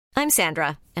I'm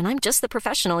Sandra, and I'm just the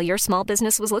professional your small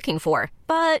business was looking for.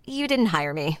 But you didn't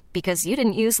hire me because you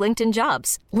didn't use LinkedIn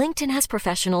Jobs. LinkedIn has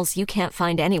professionals you can't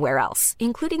find anywhere else,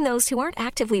 including those who aren't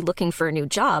actively looking for a new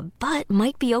job, but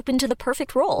might be open to the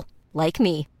perfect role, like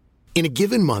me. In a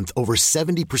given month, over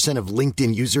 70% of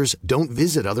LinkedIn users don't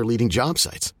visit other leading job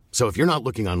sites. So if you're not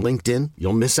looking on LinkedIn,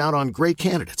 you'll miss out on great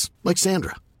candidates like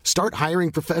Sandra. Start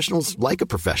hiring professionals like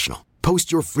a professional.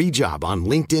 Post your free job on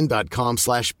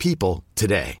linkedin.com/people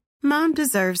today. Mom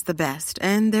deserves the best,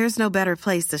 and there's no better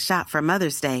place to shop for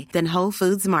Mother's Day than Whole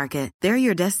Foods Market. They're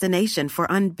your destination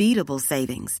for unbeatable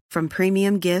savings, from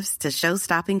premium gifts to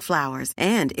show-stopping flowers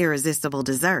and irresistible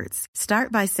desserts.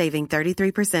 Start by saving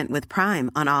 33% with Prime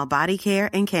on all body care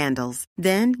and candles.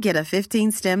 Then get a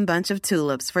 15-stem bunch of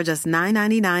tulips for just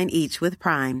 $9.99 each with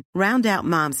Prime. Round out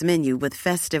Mom's menu with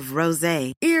festive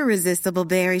rosé, irresistible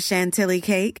berry chantilly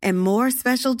cake, and more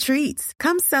special treats.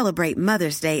 Come celebrate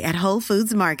Mother's Day at Whole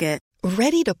Foods Market.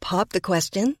 Ready to pop the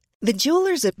question? The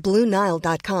jewelers at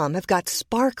BlueNile.com have got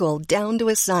sparkle down to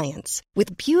a science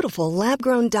with beautiful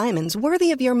lab-grown diamonds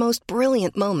worthy of your most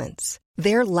brilliant moments.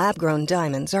 Their lab-grown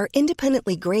diamonds are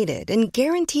independently graded and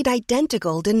guaranteed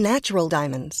identical to natural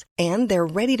diamonds, and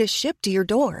they're ready to ship to your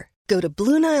door. Go to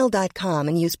BlueNile.com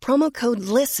and use promo code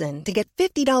LISTEN to get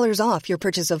 $50 off your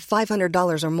purchase of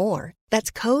 $500 or more.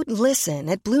 That's code LISTEN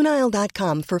at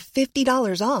BlueNile.com for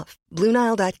 $50 off.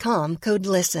 BlueNile.com, code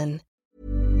LISTEN.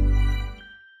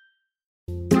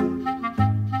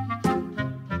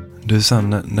 Du, sen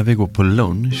när vi går på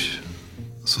lunch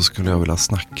så skulle jag vilja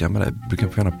snacka med dig. Du kan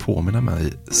gärna påminna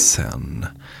mig sen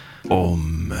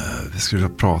om, vi skulle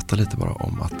prata lite bara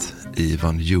om att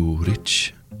Ivan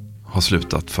Juric har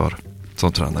slutat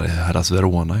som tränare i Hellas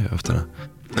Verona efter det.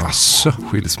 Asså,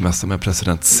 skilsmässa med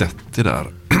president Setti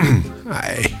där.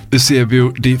 Nej.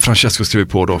 Eusebio Di Francesco skrev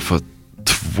på då för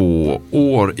 2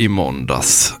 år i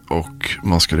måndags. Och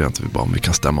man skulle egentligen bara om vi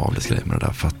kan stämma av lite grejer med det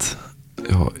där. För att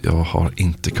jag har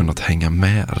inte kunnat hänga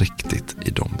med riktigt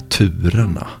i de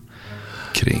turerna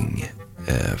kring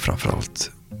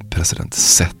framförallt president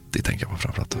Setti, tänker jag på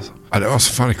framförallt. Alltså. Ja, det var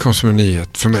så fan, det kom som en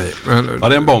nyhet för mig. Men, ja,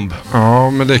 det är en bomb.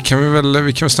 Ja, men det kan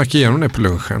vi kan snacka igenom det på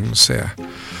lunchen och se.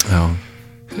 Ja.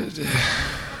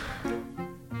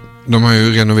 De har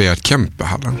ju renoverat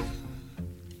Kempehallen.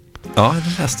 Ja,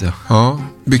 det läste jag. Ja,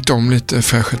 byggt om lite,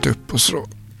 fräschat upp och så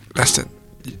läste en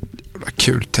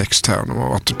kul text här. De har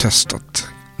varit och testat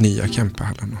nya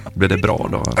Kempehallen. Blev det bra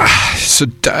då? Så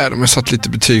där, de har satt lite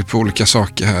betyg på olika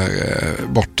saker här.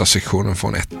 Borta sektionen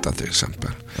från 1 till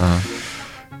exempel.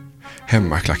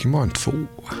 Hemmaklacken var en 2.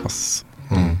 Alltså.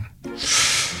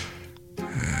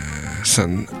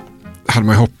 Sen hade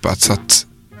man ju hoppats att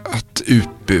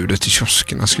utbudet i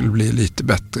kioskerna skulle bli lite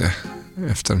bättre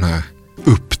efter den här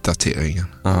uppdateringen.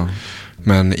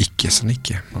 Men icke som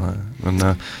icke.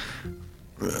 Men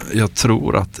jag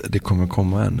tror att det kommer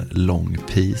komma en lång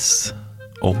piece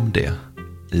om det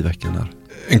i veckan här.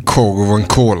 En korv och en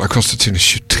cola kostar till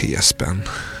 23 spänn.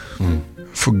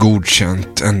 Får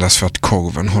godkänt endast för att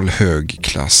korven håller hög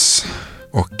klass.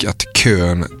 Och att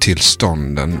kön till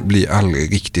stånden blir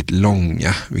aldrig riktigt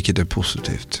långa, vilket är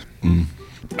positivt.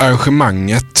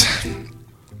 Arrangemanget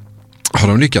har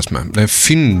de lyckats med. Det är en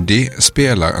fyndig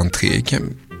spelarentré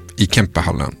i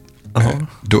Kempehallen.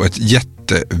 Då ett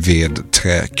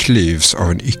jättevedträ klyvs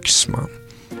av en yxman.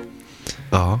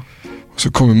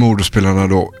 Så kommer modospelarna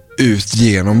då ut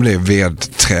genom det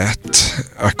vedträt,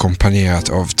 ackompanjerat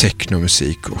av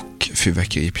technomusik och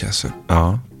fyrverkeripjäser.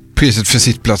 Priset för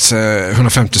sittplats är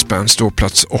 150 spänn,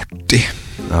 ståplats 80.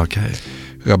 Okej.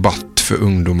 Rabatt för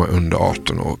ungdomar under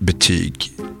 18 år,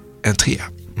 betyg en 3.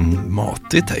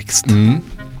 Matig text.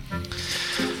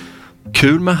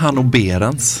 Kul med Hanno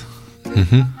Berens.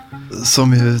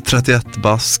 Som ju 31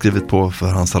 bass skrivit på för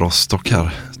Hansa Rostock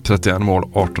här. 31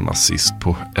 mål, 18 assist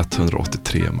på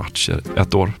 183 matcher.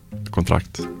 1 år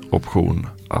kontrakt, option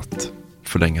att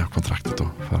förlänga kontraktet då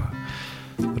för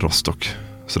Rostock.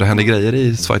 Så det händer grejer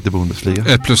i Zweite Bundesliga.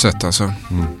 1+1 alltså.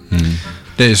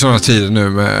 Det är ju sådana tider nu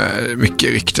med mycket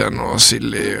rykten och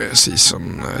silly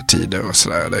season-tider och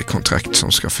sådär. Det är kontrakt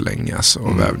som ska förlängas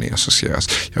och värvningar som ska göras.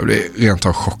 Jag blev rent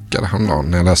av chockad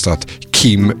häromdagen när jag läste att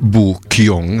Kim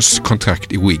Bo-Kyongs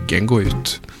kontrakt i Wigan går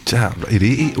ut. Jävlar, är det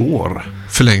i år?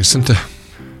 Förlängs inte.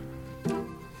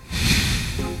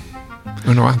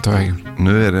 Undrar vad han tar vägen.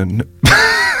 Nu är det...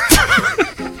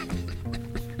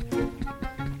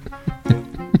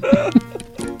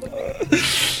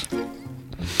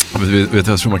 Vet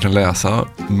du, jag tror man kan läsa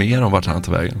mer om vart han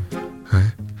tar vägen. Nej.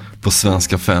 På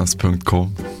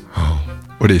svenskafans.com.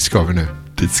 Och dit ska vi nu.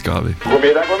 Dit ska vi. God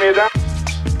middag, god middag.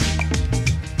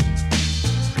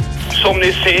 Som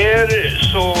ni ser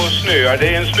så snöar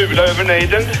det en smula över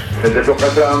nejden. Det plockar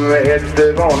fram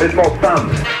ett vanligt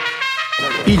måttband.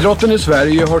 Idrotten i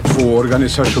Sverige har 2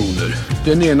 organisationer.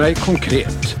 Den ena är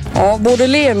konkret. Ja, både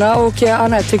Lena och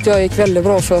Anette tyckte jag gick väldigt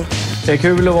bra för. Det är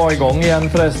kul att vara igång igen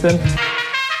förresten.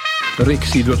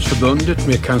 Riksidrottsförbundet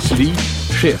med kansli,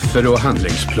 chefer och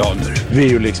handlingsplaner. Vi är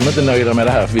ju liksom inte nöjda med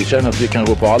det här för vi känner att vi kan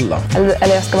gå på alla.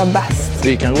 Eller jag ska vara bäst.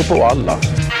 Vi kan gå på alla.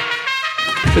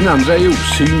 Den andra är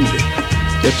osynlig.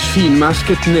 Ett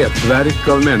finmaskigt nätverk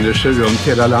av människor runt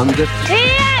hela landet. Kom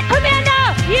igen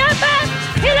då! Jobba!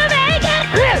 Hela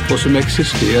vägen! Och som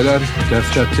existerar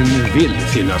därför att den vill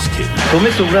finnas till.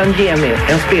 Tommy Soran Gemi,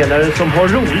 en spelare som har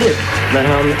roligt när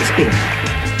han springer.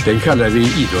 Den kallar vi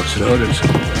idrottsrörelsen.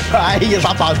 Nej, ingen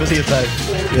tappar precis där.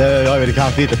 Jag är väl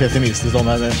kanske lite pessimistisk om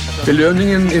henne.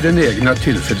 Belöningen är den egna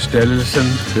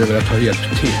tillfredsställelsen över att ha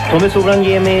hjälpt till. Tommy Soran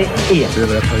Gemi är.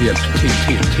 Över att ha hjälpt till.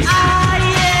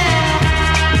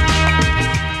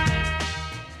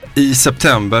 I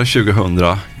september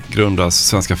 2000 grundas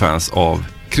Svenska Fans av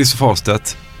Christer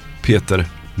Fahlstedt, Peter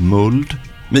Muld,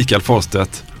 Mikael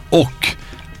Fahlstedt och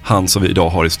han som vi idag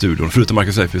har i studion, förutom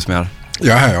Marcus Leifby som är här.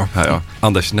 Ja.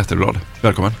 Anders Nettelblad,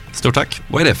 välkommen. Stort tack.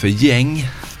 Vad är det för gäng?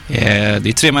 Det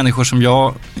är 3 människor som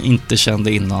jag inte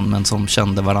kände innan men som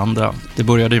kände varandra. Det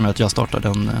började ju med att jag startade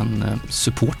en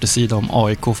supportersida om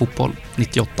AIK fotboll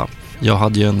 98. Jag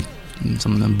hade ju en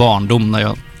barndom när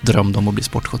jag drömde om att bli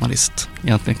sportjournalist.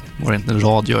 Egentligen var det inte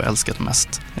radio jag älskade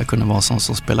mest. Jag kunde vara sån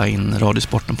som spelade in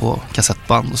radiosporten på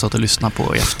kassettband och satt och lyssnade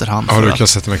på i efterhand. Har du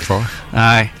kassetterna kvar?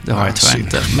 Nej, det har jag tyvärr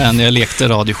inte. Men jag lekte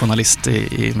radiojournalist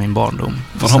i min barndom.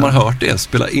 Har man hört det?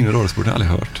 Spela in radiosporten? Jag har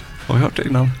aldrig hört. Har jag hört det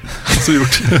innan? Så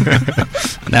gjort.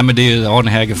 Nej, men det är ju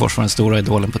Arne Hägerfors var den stora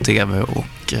idolen på tv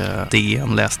och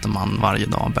DN läste man varje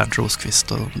dag. Bernt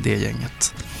Rosqvist och det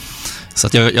gänget. Så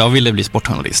att jag ville bli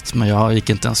sportjournalist, men jag gick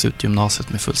inte ens ut gymnasiet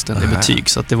med fullständiga betyg.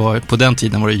 Så att det var, på den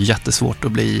tiden var det jättesvårt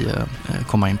att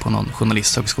komma in på någon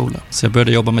journalisthögskola. Så jag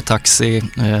började jobba med taxi,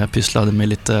 pysslade med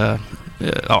lite,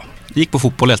 gick på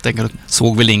fotboll helt enkelt.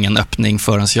 Såg väl ingen öppning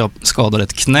förrän jag skadade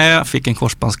ett knä, fick en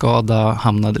korsbandsskada,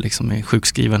 hamnade liksom i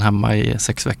sjukskriven hemma i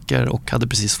 6 veckor och hade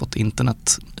precis fått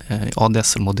internet,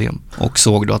 ADSL-modem. Och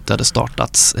såg då att det hade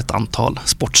startats ett antal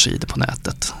sportsidor på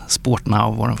nätet.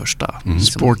 Sportnow var den första.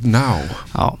 Sportnow?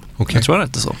 Ja, okay. Jag tror det är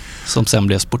inte så. Som sen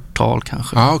blev Sportal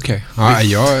kanske. Ja, okej.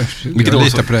 Jag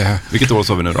litar på det här. Vilket år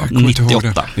sa vi nu då?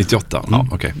 98. 98, ja.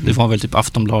 Okej. Det var väl typ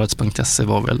Aftonbladet.se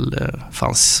var väl,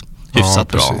 fanns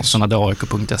hyfsat bra. Och sen hade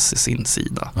AIK.se sin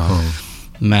sida.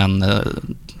 Men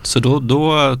så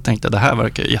då tänkte jag det här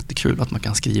verkar jättekul att man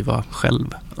kan skriva själv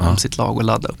om sitt lag och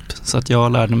ladda upp. Så att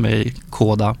jag lärde mig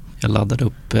koda. Jag laddade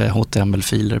upp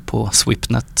HTML-filer på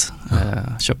Swipnet.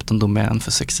 Köpte en domän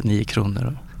för 69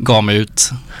 kronor och gav mig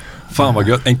ut. Fan vad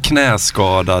gött. En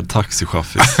knäskadad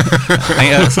taxichaffis.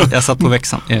 Jag satt på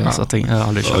växeln. Så att jag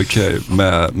aldrig köpt. Okej,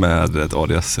 med ett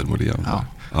ADSL-modem.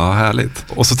 Ja, härligt.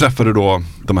 Och så träffade du då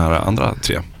de här andra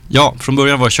 3. Ja, från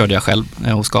början körde jag själv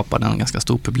och skapade en ganska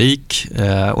stor publik.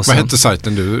 Och vad hette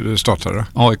sajten du startade?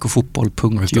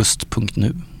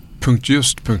 aikfotboll.just.nu.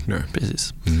 .just.nu.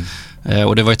 Precis.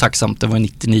 Och det var ju tacksamt. Det var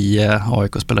 99,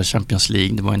 AIK spelade Champions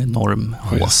League. Det var en enorm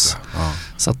hås.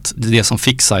 Så att det som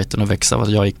fick sajten att växa var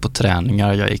att jag gick på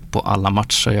träningar, jag gick på alla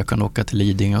matcher. Jag kunde åka till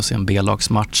Lidingö och se en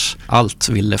B-lagsmatch. Allt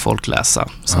ville folk läsa.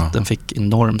 Så att den fick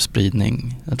enorm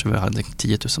spridning. Jag tror jag hade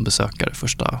 10 000 besökare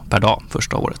per dag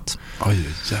första året. Oj,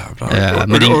 jävlar.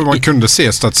 Men man kunde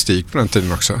se statistik på den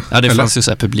tiden också? Ja, det fanns ju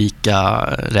så här publika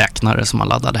räknare som man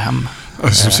laddade hem.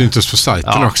 Som syntes på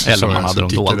sajten också. Eller man hade dem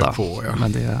dolda.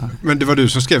 Men det var du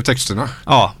som skrev texterna?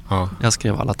 Ja, jag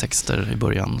skrev alla texter i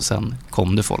början och sen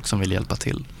kom det folk som ville hjälpa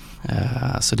till.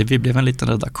 Så det blev en liten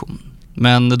redaktion.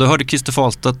 Men då hörde Christer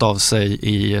Fahlstedt av sig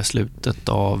i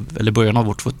början av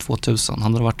år 2000.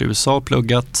 Han hade varit i USA och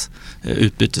pluggat,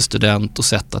 utbytesstudent och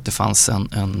sett att det fanns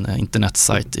en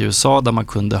internetsajt i USA där man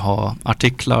kunde ha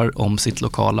artiklar om sitt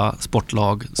lokala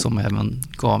sportlag som även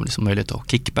gav liksom möjlighet att ha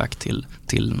kickback till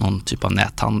någon typ av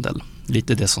näthandel.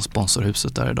 Lite det som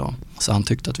sponsorhuset är idag. Så han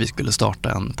tyckte att vi skulle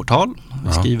starta en portal.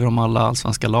 Vi skriver om alla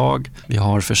allsvenska lag. Vi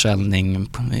har försäljning,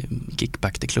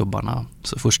 kickback till klubbarna.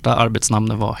 Så första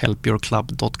arbetsnamnet var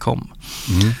helpyourclub.com.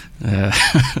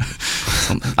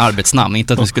 Som arbetsnamn,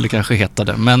 inte att vi skulle kanske heta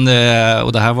det. Men,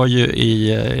 och det här var ju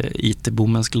i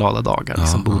IT-boomens glada dagar.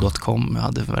 Liksom Bo.com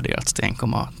hade värderats till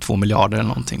 1,2 miljarder eller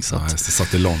någonting. Så jag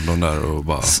satt i London där och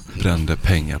bara brände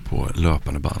pengar på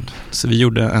löpande band. Så vi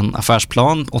gjorde en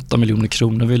affärsplan. 8 miljoner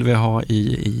kronor ville vi ha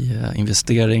i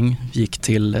investering. Gick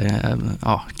till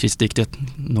Christer gick till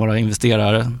några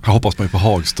investerare. Jag hoppas man ju på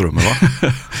Hagström, va?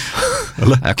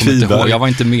 Jag kommer inte ihåg, jag var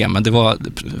inte med, men det var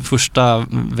första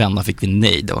vändan fick vi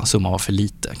nej, det var summan var för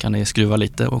lite. Kan ni skruva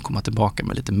lite och komma tillbaka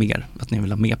med lite mer, att ni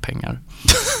vill ha mer pengar?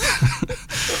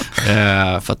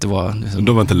 För att det var liksom,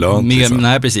 de var inte lönt liksom.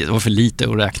 Nej precis, det var för lite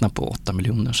att räkna på 8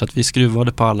 miljoner, så att vi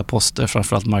skruvade på alla poster,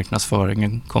 framförallt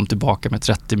marknadsföringen kom tillbaka med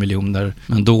 30 miljoner,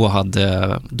 men då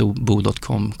hade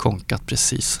Bo.com konkat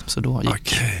precis, så då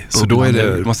gick så då är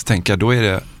det, du måste tänka, då är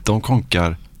det, de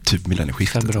konkar typ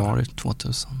millennieskiftet. Februari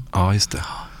 2000. Ja, just det.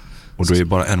 Och då är det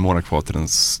bara en månad kvar till den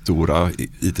stora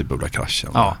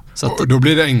IT-bubbla-kraschen. Ja, så att, och då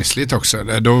blir det ängsligt också.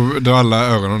 Då alla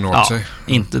ögonen nått sig.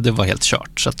 Inte, det var helt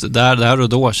kört. Så att där och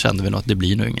då kände vi nog att det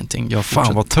blir nog ingenting.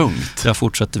 Fan vad tungt. Jag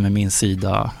fortsatte med min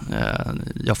sida.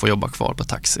 Jag får jobba kvar på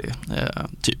taxi.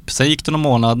 Typ. Sen gick det någon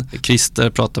månad. Christer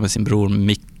pratade med sin bror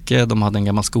Micke. De hade en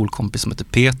gammal skolkompis som hette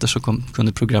Peter som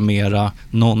kunde programmera.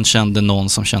 Någon kände någon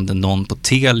som kände någon på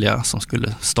Telia som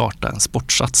skulle starta en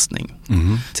sportsatsning.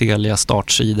 Telia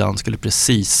startsidan skulle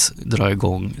precis dra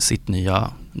igång sitt nya,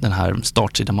 den här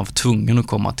startsidan man var tvungen att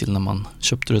komma till när man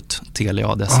köpte ett Telia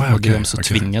ADS-modem, så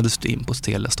tvingades du in på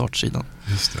Telia startsidan.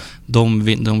 Just det. De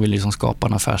ville liksom skapa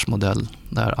en affärsmodell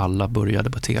där alla började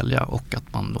på Telia och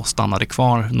att man då stannade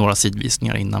kvar några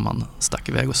sidvisningar innan man stack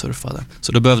iväg och surfade.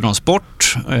 Så då behövde de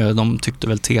sport. De tyckte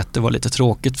väl TT var lite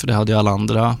tråkigt, för det hade ju alla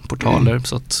andra portaler.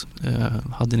 Så att,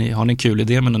 har ni en kul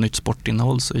idé med något nytt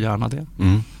sportinnehåll, så gärna det.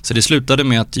 Så det slutade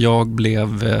med att jag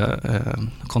blev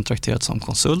kontrakterad som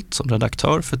konsult, som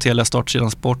redaktör för Telia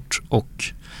startsidan sport, och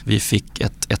vi fick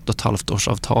ett 1,5 års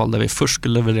avtal där vi först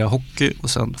skulle leverera hockey och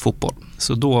sen fotboll.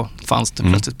 Så då fanns det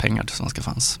plötsligt pengar till Svenska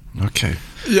Fans. Okej.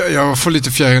 Jag får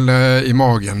lite fjäril i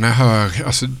magen när jag hör,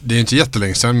 alltså det är inte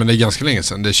jättelänge sedan, men det är ganska länge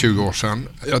sedan, det är 20 år sedan.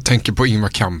 Jag tänker på Ingvar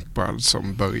Kamprad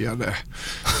som började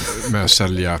med att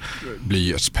sälja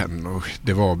blyertspennor.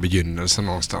 Det var begynnelsen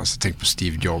någonstans. Jag tänker på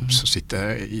Steve Jobs som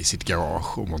sitter i sitt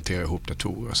garage och monterar ihop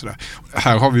datorer och sådär.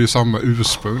 Här har vi ju samma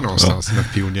ursprung någonstans,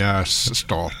 med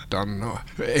pionjärsstarten och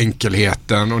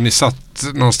enkelheten, och ni satt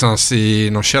någonstans i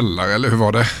någon källare, eller hur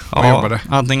var det? Ja,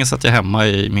 antingen satt jag hemma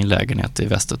i min lägenhet i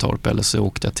Västertorp, eller så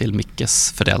åkte jag till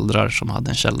Mickes föräldrar som hade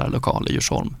en källarlokal i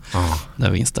Djursholm,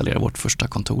 där vi installerade vårt första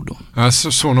kontor då. Jag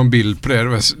såg någon bild på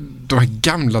det. De här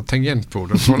gamla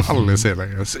tangentborden som man aldrig ser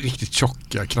längre. Riktigt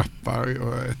tjocka knappar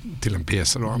till en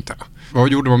PC då, antar jag.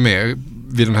 Vad gjorde man mer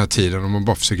vid den här tiden om man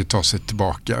bara försöker ta sig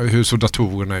tillbaka? Hur såg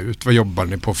datorerna ut? Vad jobbade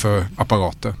ni på för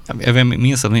apparater? Jag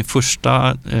minns att min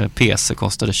första PC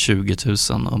kostade 20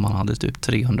 000 och man hade typ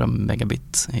 300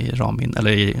 megabit i ramminne,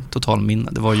 eller i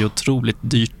totalminne. Det var ju otroligt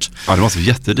dyrt. Ja, det var så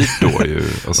jättedyrt då ju.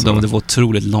 Alltså. Det var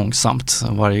otroligt långsamt.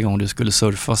 Varje gång du skulle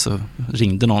surfa så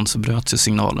ringde någon, så bröt ju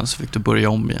signalen, så fick du börja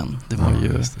om igen. Det var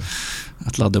ju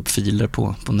att ladda upp filer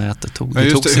på nätet.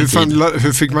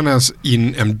 Hur fick man ens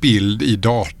in en bild i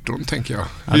datorn, tänker jag?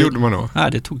 Hur gjorde man då?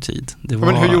 Nej, det tog tid.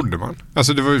 Men hur gjorde man?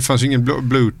 Alltså det fanns ju ingen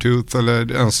Bluetooth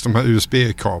eller ens de här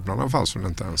USB-kablarna fanns väl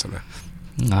inte ens, eller?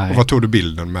 Nej. Och vad tog du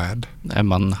bilden med?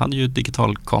 Man hade ju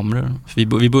digitalkameror.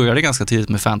 Vi började ganska tidigt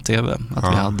med fan-tv.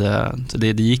 Vi hade, så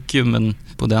det gick ju, men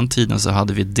på den tiden så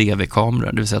hade vi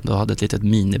DV-kameror. Det vill säga att du hade ett litet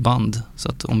miniband. Så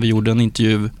att om vi gjorde en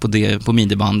intervju på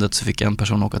minibandet, så fick en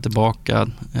person åka tillbaka,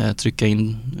 trycka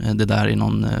in det där i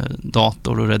någon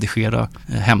dator och redigera.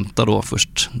 Hämta då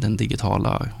först den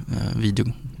digitala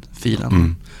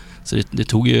videofilen. Så det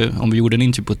tog ju, om vi gjorde en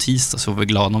intervju på tisdag, så var vi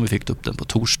glada om vi fick upp den på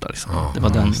torsdag. Liksom. Det var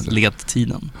den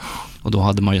ledtiden. Och då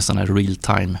hade man ju sådana här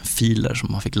real-time-filer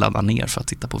som man fick ladda ner för att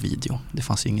titta på video. Det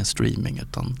fanns ju ingen streaming,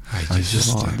 utan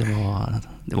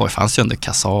det fanns ju ändå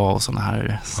kassa och sådana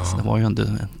här. Så det var ju ändå,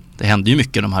 det hände ju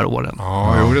mycket de här åren.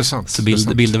 Jo, det är sant. Så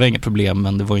bilder var inget problem,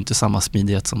 men det var ju inte samma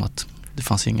smidighet som att det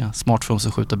fanns inga smartphones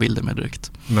att skjuta bilder med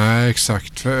direkt. Nej,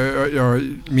 exakt. För jag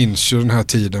minns ju den här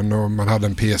tiden då man hade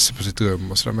en PC på sitt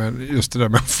rum och sådär. Men just det där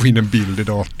med att få in en bild i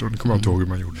datorn, kommer jag inte ihåg hur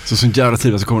man gjorde. Så jävla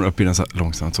tid så kommer det upp i den så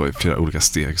långsamt, så i flera olika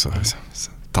steg. Så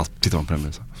tittar man på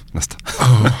den så nästa.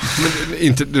 Men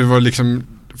inte, det var liksom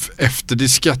efter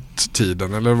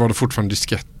diskett-tiden, eller var det fortfarande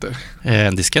disketter?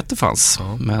 Disketter fanns,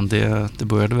 men det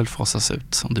började väl fasas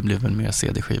ut, och det blev väl mer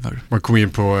CD-skivor. Man kom in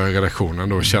på redaktionen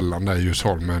då, källan där i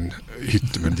Djursholm, med en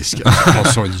hytte med en diskett. Det var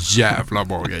så jävla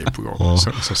bra grej på gång.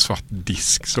 Så svart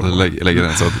disk. Så. Lägger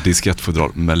den så att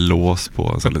diskettfodral med lås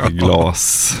på, så lite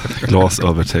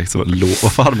glasövertäckt.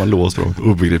 Varför hade man lås på dem?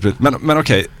 Obegripligt. Men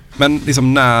okej, men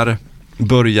liksom när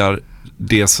börjar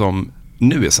det som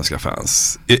nu är Svenska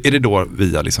Fans? Är det då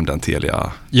via liksom den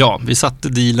Telia? Ja, vi satte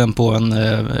dealen på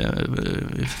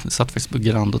vi satt faktiskt på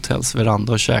Grand Hotels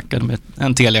veranda och käkade med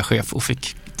en Telia-chef och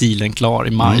fick dealen klar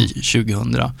i maj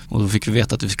 2000. Och då fick vi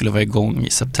veta att vi skulle vara igång i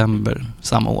september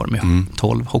samma år med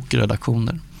 12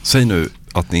 hockeyredaktioner. Säg nu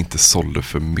att ni inte sålde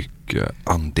för mycket mycket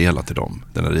andelar till dem,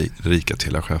 den rika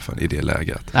Telia-chefen i det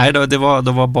läget? Nej, det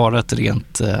var bara ett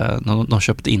rent, de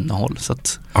köpte innehåll. Så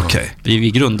att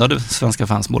vi grundade Svenska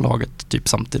fansbolaget typ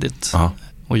samtidigt.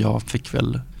 Och jag fick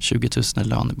väl 20 000 i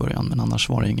lön i början, men annars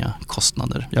var det inga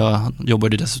kostnader. Jag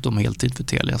jobbade dessutom heltid för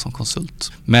Telia som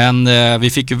konsult. Men vi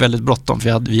fick ju väldigt bråttom,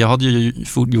 för vi hade ju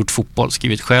gjort fotboll,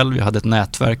 skrivit själv. Jag hade ett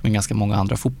nätverk med ganska många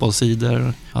andra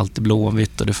fotbollssidor. Alltid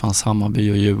Blåvitt och det fanns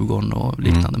Hammarby och Djurgården och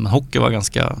liknande. Men hockey var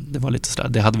det var lite sådär,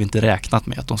 det hade vi inte räknat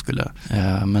med att de skulle.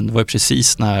 Men det var ju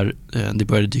precis när det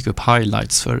började dyka upp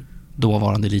highlights för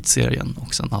dåvarande elitserien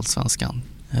och sen allsvenskan.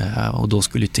 Och då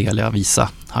skulle Telia visa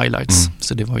highlights.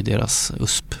 Så det var ju deras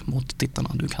USP mot tittarna.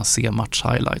 Du kan se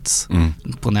match-highlights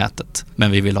på nätet.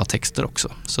 Men vi ville ha texter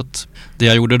också. Så att det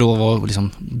jag gjorde då var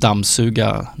liksom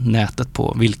dammsuga nätet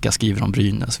på vilka skriver om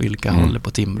Brynäs, vilka håller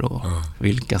på Timrå,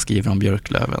 vilka skriver om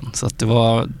Björklöven. Så att det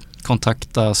var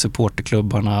kontakta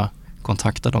supporterklubbarna,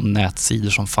 kontakta de nätsidor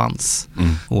som fanns,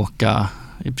 åka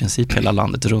i princip hela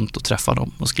landet runt och träffa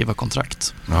dem och skriva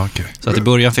kontrakt. Okay. Så att i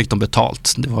början fick de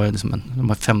betalt. Det var liksom de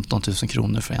var 15 000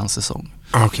 kronor för en säsong.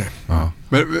 Okej.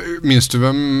 Men minns du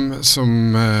vem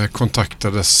som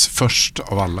kontaktades först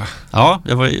av alla? Ja,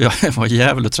 jag var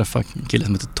jävligt att träffa en kille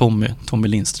som heter Tommy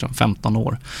Lindström, 15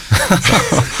 år.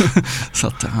 Så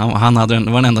att han hade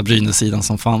det var den enda Brynäs-sidan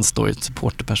som fanns då i ett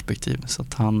supporterperspektiv. Så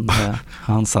att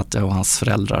han satt jag och hans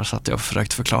föräldrar satt jag och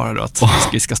försökte förklara då att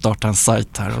vi ska starta en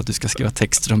sajt här och du ska skriva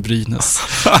texter om Brynäs.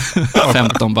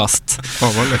 15 bast.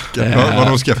 Ja, vad läckert. Var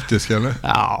de skeptiska eller?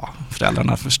 Ja,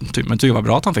 föräldrarna men tyckte det var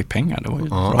bra att han fick pengar. Det var ju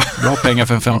bra pengar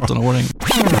för en 15-åring.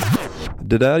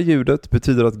 Det där ljudet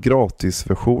betyder att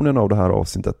gratisversionen av det här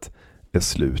avsnittet är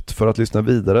slut. För att lyssna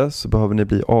vidare så behöver ni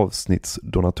bli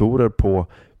avsnittsdonatorer på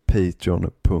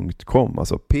patreon.com,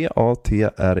 alltså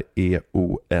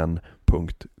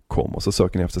patreon.com, och så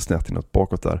söker ni efter Snett-inåt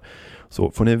bakåt där.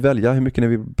 Så får ni välja hur mycket ni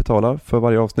vill betala för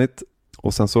varje avsnitt,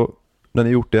 och sen så när ni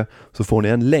gjort det så får ni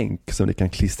en länk som ni kan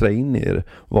klistra in i er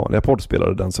vanliga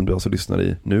poddspelare, den som du alltså lyssnar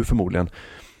i nu förmodligen.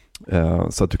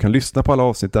 Så att du kan lyssna på alla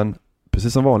avsnitten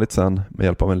precis som vanligt sen med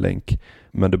hjälp av en länk.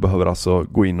 Men du behöver alltså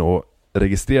gå in och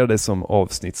registrera dig som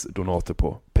avsnittsdonator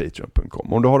på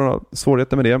patreon.com. Om du har några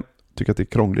svårigheter med det, tycker att det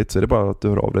är krångligt, så är det bara att du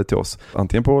hör av dig till oss.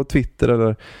 Antingen på Twitter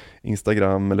eller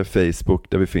Instagram eller Facebook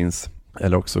där vi finns.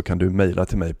 Eller också kan du mejla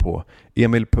till mig på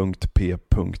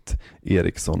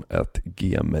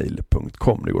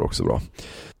emil.p.eriksson@gmail.com. Det går också bra.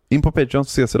 In på Patreon så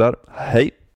ses vi där.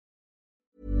 Hej!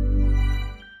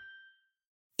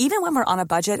 Even when we're on a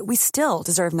budget, we still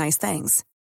deserve nice things.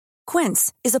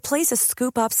 Quince is a place to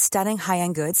scoop up stunning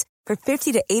high-end goods for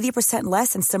 50 to 80%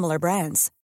 less than similar brands.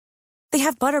 They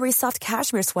have buttery soft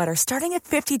cashmere sweaters starting at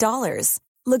 $50,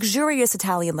 luxurious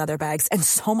Italian leather bags, and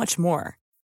so much more.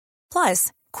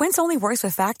 Plus, Quince only works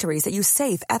with factories that use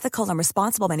safe, ethical, and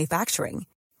responsible manufacturing.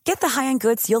 Get the high-end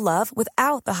goods you'll love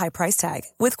without the high price tag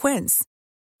with Quince.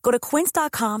 Go to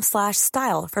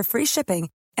quince.com/style for free shipping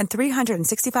and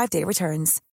 365-day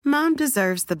returns. Mom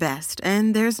deserves the best,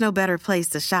 and there's no better place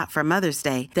to shop for Mother's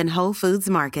Day than Whole Foods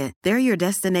Market. They're your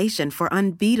destination for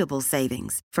unbeatable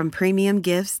savings, from premium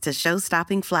gifts to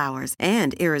show-stopping flowers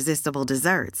and irresistible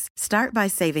desserts. Start by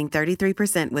saving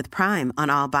 33% with Prime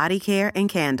on all body care and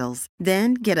candles.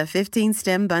 Then get a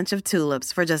 15-stem bunch of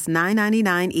tulips for just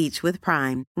 $9.99 each with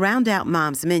Prime. Round out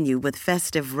Mom's menu with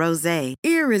festive rosé,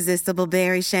 irresistible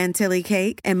berry chantilly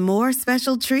cake, and more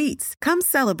special treats. Come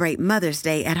celebrate Mother's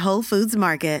Day at Whole Foods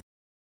Market.